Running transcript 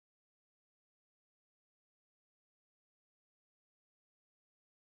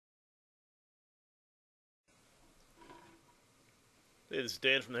Hey, this is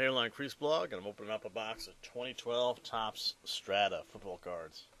Dan from the Hairline Crease blog, and I'm opening up a box of 2012 Topps Strata football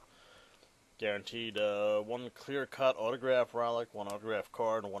cards. Guaranteed one clear-cut autograph relic, one autograph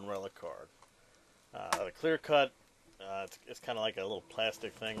card, and one relic card. The clear-cut, it's kind of like a little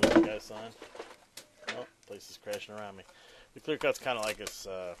plastic thing that the guy signed. Oh, place is crashing around me. The clear-cut's kind of like this,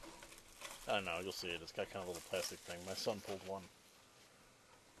 I don't know, you'll see it. It's got kind of a little plastic thing. My son pulled one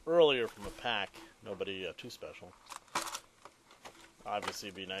earlier from a pack. Nobody too special. Obviously,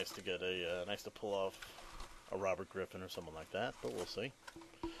 it'd be nice to get nice to pull off a Robert Griffin or someone like that, but we'll see.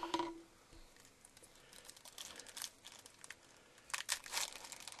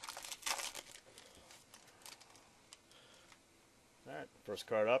 Alright, first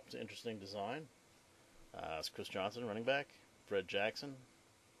card up, it's an interesting design. It's Chris Johnson, running back, Fred Jackson,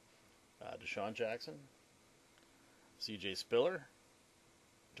 Deshaun Jackson, C.J. Spiller,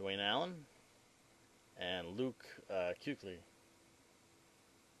 Dwayne Allen, and Luke Kuechly.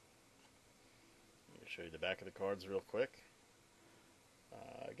 Show you the back of the cards real quick.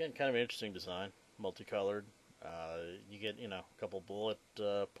 Again, kind of an interesting design, multicolored. You get, a couple bullet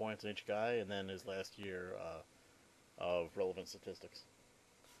points on each guy, and then his last year of relevant statistics.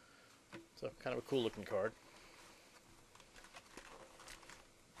 So, kind of a cool looking card.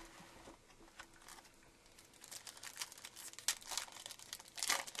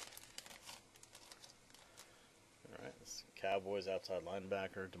 Alright, this is Cowboys outside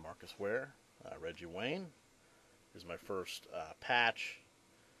linebacker DeMarcus Ware. Reggie Wayne. Here's my first patch.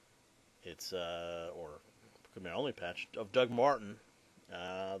 It's, or could be my only patch, of Doug Martin,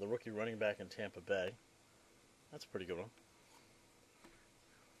 the rookie running back in Tampa Bay. That's a pretty good one.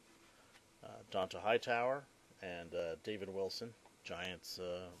 Donta Hightower and David Wilson, Giants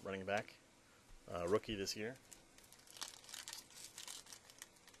running back, rookie this year.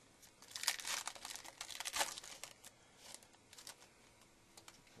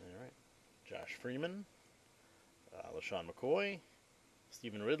 Josh Freeman, LaShawn McCoy,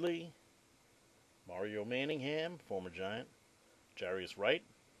 Stephen Ridley, Mario Manningham, former Giant, Jarius Wright,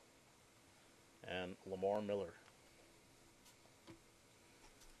 and Lamar Miller.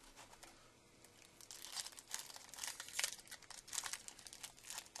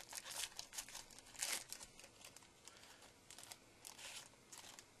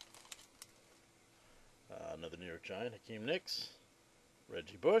 Another New York Giant, Hakeem Nicks,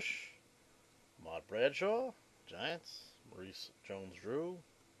 Reggie Bush, Ahmad Bradshaw, Giants, Maurice Jones-Drew,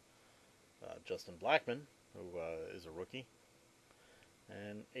 Justin Blackmon, who is a rookie,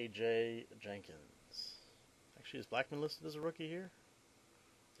 and A.J. Jenkins. Actually, is Blackmon listed as a rookie here?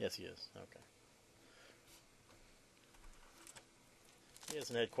 Yes, he is. Okay. He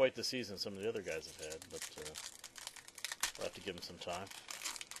hasn't had quite the season some of the other guys have had, but we'll have to give him some time.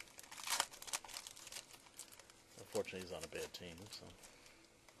 Unfortunately, he's on a bad team, so...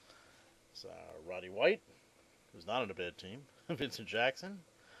 Roddy White, who's not on a bad team, Vincent Jackson,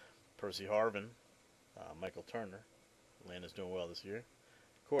 Percy Harvin, Michael Turner. Atlanta's doing well this year.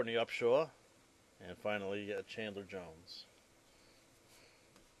 Courtney Upshaw, and finally Chandler Jones.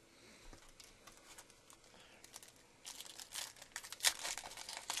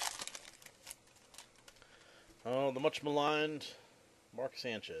 Oh, the much maligned Mark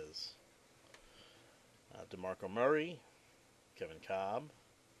Sanchez, DeMarco Murray, Kevin Cobb,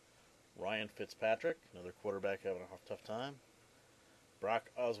 Ryan Fitzpatrick, another quarterback having a tough time, Brock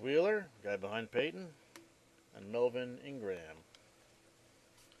Osweiler, guy behind Peyton, and Melvin Ingram.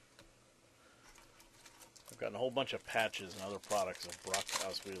 I've gotten a whole bunch of patches and other products of Brock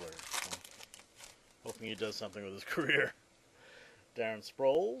Osweiler. So hoping he does something with his career. Darren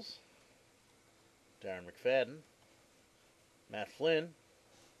Sproles, Darren McFadden, Matt Flynn,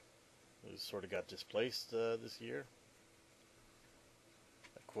 who sort of got displaced this year,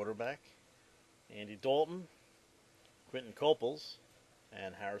 quarterback, Andy Dalton, Quentin Coples,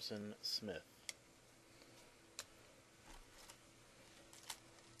 and Harrison Smith.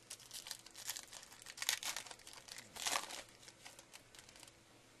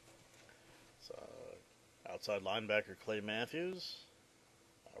 So, outside linebacker Clay Matthews,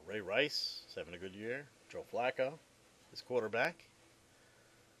 Ray Rice is having a good year, Joe Flacco, his quarterback.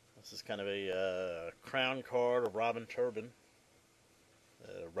 This is kind of a crown card of Robin Turbin,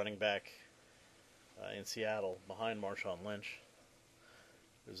 running back in Seattle behind Marshawn Lynch.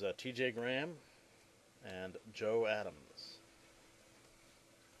 There's T.J. Graham and Joe Adams.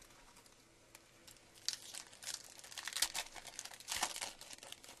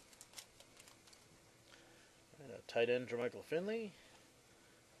 And tight end Jermichael Finley,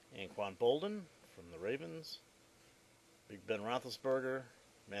 Anquan Bolden from the Ravens, Big Ben Roethlisberger,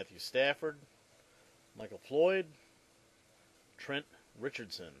 Matthew Stafford, Michael Floyd, Trent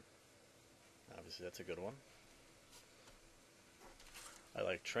Richardson. Obviously, that's a good one. I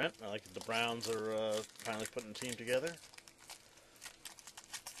like Trent. I like that the Browns are finally putting a team together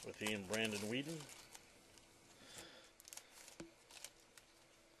with he and Brandon Weeden.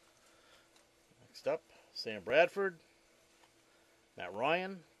 Next up, Sam Bradford, Matt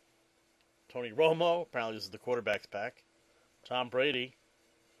Ryan, Tony Romo. Apparently, this is the quarterback's pack. Tom Brady.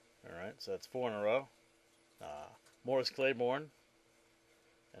 All right, so that's 4 in a row. Morris Claiborne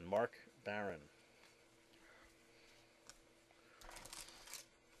and Mark Barron.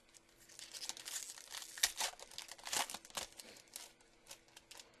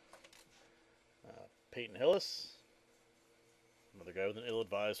 Peyton Hillis, another guy with an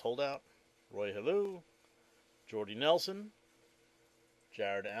ill-advised holdout. Roy Halou, Jordy Nelson,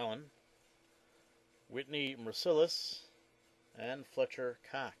 Jared Allen, Whitney Mercilus, and Fletcher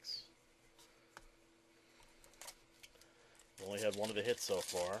Cox. We've only had one of the hits so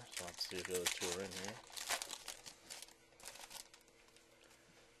far, so let's see if the other 2 are in here.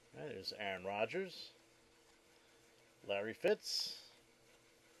 All right, there's Aaron Rodgers, Larry Fitz,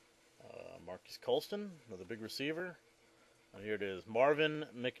 Marcus Colston, another big receiver. And here it is, Marvin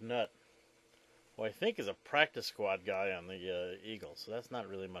McNutt, who I think is a practice squad guy on the Eagles, so that's not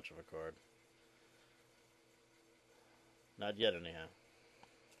really much of a card. Not yet, anyhow.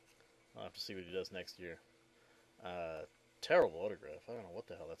 I'll have to see what he does next year. Terrible autograph. I don't know what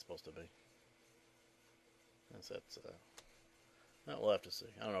the hell that's supposed to be. We'll have to see.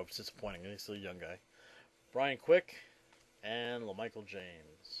 I don't know if it's disappointing. He's still a young guy. Brian Quick and LaMichael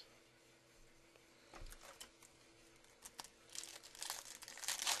James.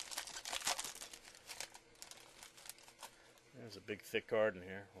 There's a big thick card in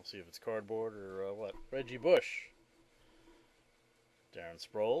here. We'll see if it's cardboard or what. Reggie Bush. Darren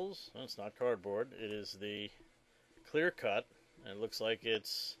Sproles. No, it's not cardboard. It is the clear cut. And it looks like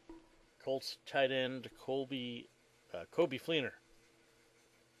it's Colts tight end Kobe Fleener.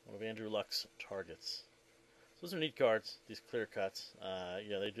 One of Andrew Luck's targets. So those are neat cards, these clear cuts.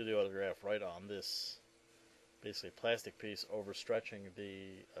 Yeah, they do the autograph right on this basically plastic piece overstretching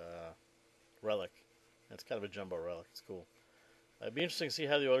the relic. It's kind of a jumbo relic. It's cool. It'd be interesting to see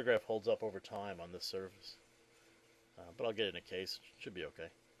how the autograph holds up over time on this surface. But I'll get it in a case. Should be okay.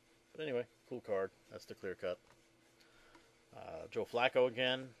 But anyway, cool card. That's the clear cut. Joe Flacco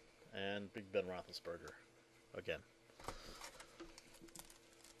again, and Big Ben Roethlisberger again.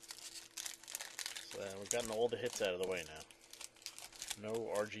 So we've gotten all the hits out of the way now. No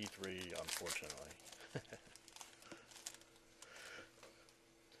RG3, unfortunately.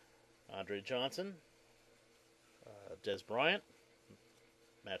 Andre Johnson, Des Bryant,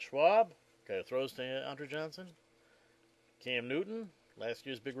 Matt Schwab, guy who throws to Andre Johnson, Cam Newton, last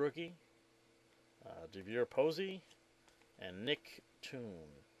year's big rookie, DeVere Posey, and Nick Toon.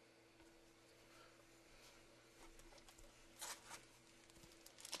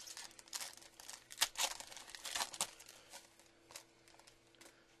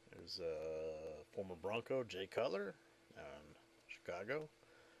 There's former Bronco Jay Cutler on Chicago.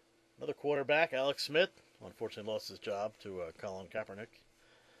 Another quarterback, Alex Smith, unfortunately lost his job to Colin Kaepernick.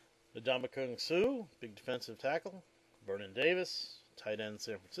 Ndamukong Suh, big defensive tackle. Vernon Davis, tight end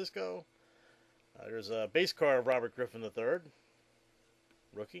San Francisco. There's a base card of Robert Griffin III,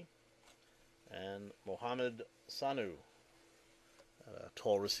 rookie. And Mohamed Sanu, a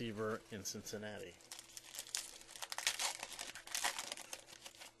tall receiver in Cincinnati.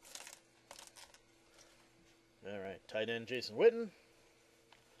 All right, tight end Jason Witten.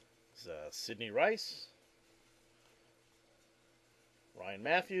 Sidney Rice. Ryan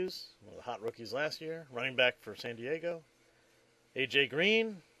Matthews, one of the hot rookies last year. Running back for San Diego. A.J.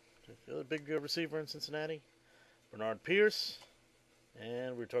 Green, the other big receiver in Cincinnati. Bernard Pierce.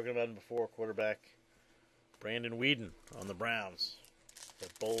 And we were talking about him before, quarterback Brandon Weeden on the Browns. A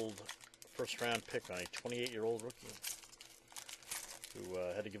bold first-round pick on a 28-year-old rookie who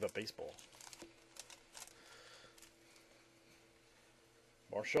had to give up baseball.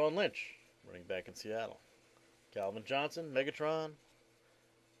 Marshawn Lynch, running back in Seattle. Calvin Johnson, Megatron.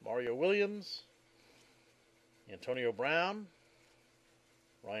 Mario Williams. Antonio Brown.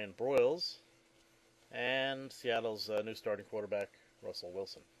 Ryan Broyles. And Seattle's new starting quarterback, Russell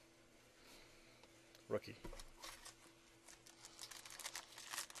Wilson. Rookie.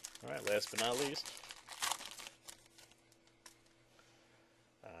 All right, last but not least,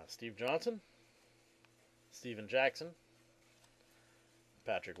 Steve Johnson. Steven Jackson.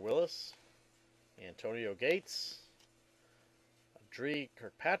 Patrick Willis, Antonio Gates, Dree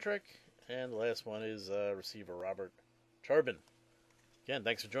Kirkpatrick, and the last one is receiver Robert Turbin. Again,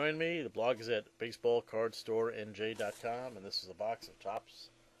 thanks for joining me. The blog is at baseballcardstorenj.com, and this is a box of Topps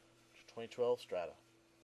 2012 Strata.